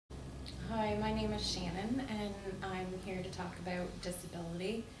Hi, my name is Shannon, and I'm here to talk about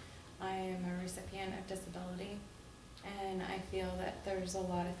disability. I am a recipient of disability, and I feel that there's a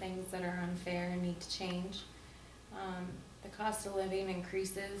lot of things that are unfair and need to change. The cost of living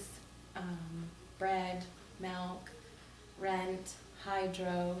increases, bread, milk, rent,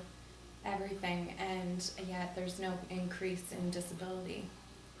 hydro, everything, and yet there's no increase in disability.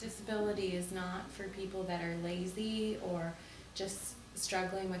 Disability is not for people that are lazy or just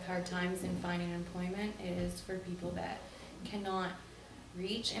struggling with hard times in finding employment. It is for people that cannot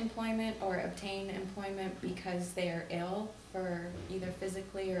reach employment or obtain employment because they are ill, for either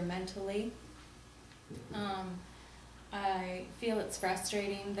physically or mentally. I feel it's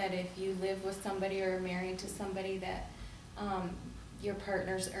frustrating that if you live with somebody or are married to somebody that your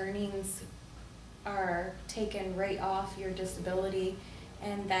partner's earnings are taken right off your disability,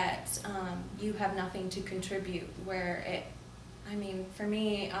 and that you have nothing to contribute, for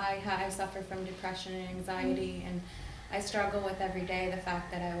me, I suffer from depression and anxiety, and I struggle with every day the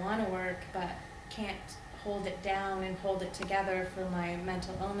fact that I want to work but can't hold it down and hold it together, for my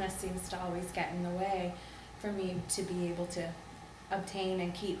mental illness seems to always get in the way for me to be able to obtain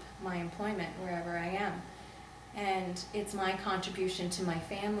and keep my employment wherever I am. And it's my contribution to my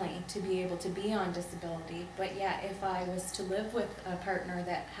family to be able to be on disability, but yet if I was to live with a partner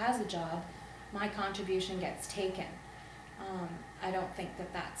that has a job, my contribution gets taken. I don't think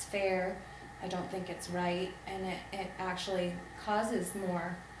that that's fair. I don't think it's right, and it actually causes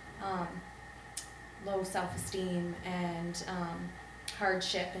more low self-esteem and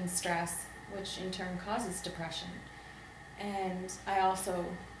hardship and stress, which in turn causes depression. And I also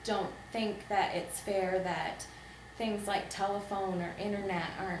don't think that it's fair that things like telephone or internet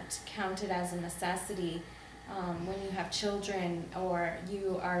aren't counted as a necessity when you have children, or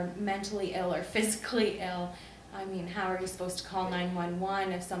you are mentally ill or physically ill. I mean, how are you supposed to call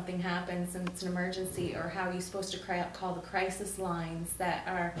 911 if something happens and it's an emergency? Or how are you supposed to call the crisis lines that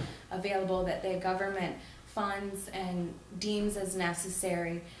are available, that the government funds and deems as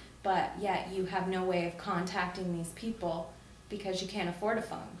necessary, but yet you have no way of contacting these people because you can't afford a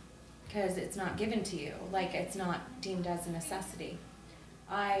phone, because it's not given to you, like it's not deemed as a necessity.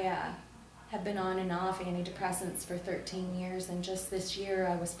 I have been on and off antidepressants for 13 years, and just this year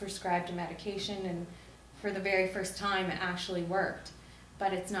I was prescribed a medication, and for the very first time it actually worked,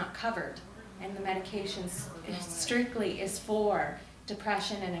 but it's not covered. And the medication strictly is for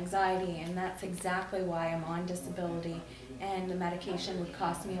depression and anxiety, and that's exactly why I'm on disability. And the medication would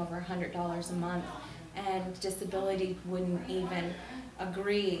cost me over $100 a month, and disability wouldn't even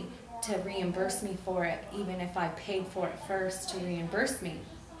agree to reimburse me for it, even if I paid for it first to reimburse me.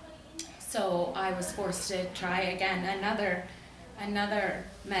 So I was forced to try again another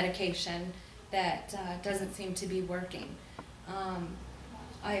medication that doesn't seem to be working.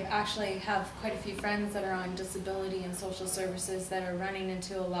 I actually have quite a few friends that are on disability and social services that are running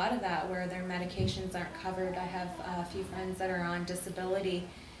into a lot of that, where their medications aren't covered. I have a few friends that are on disability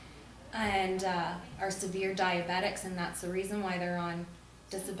and are severe diabetics, and that's the reason why they're on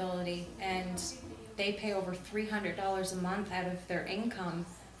disability, and they pay over $300 a month out of their income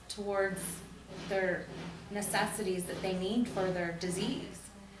towards their necessities that they need for their disease.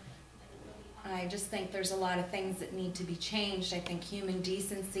 I just think there's a lot of things that need to be changed. I think human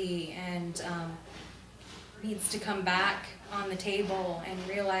decency and needs to come back on the table, and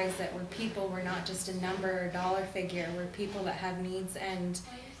realize that we're people, we're not just a number or a dollar figure. We're people that have needs, and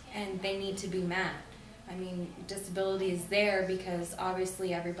they need to be met. I mean, disability is there because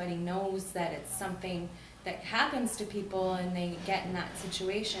obviously everybody knows that it's something that happens to people and they get in that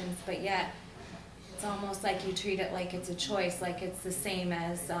situations, but yet it's almost like you treat it like it's a choice, like it's the same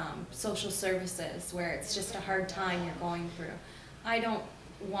as social services, where it's just a hard time you're going through. I don't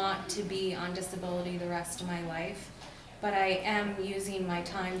want to be on disability the rest of my life, but I am using my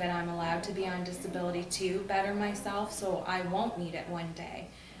time that I'm allowed to be on disability to better myself, so I won't need it one day.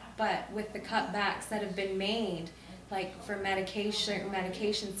 But with the cutbacks that have been made, like for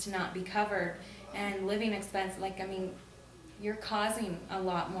medications to not be covered, and living expense, you're causing a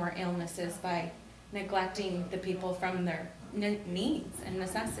lot more illnesses by neglecting the people from their needs and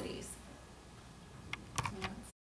necessities.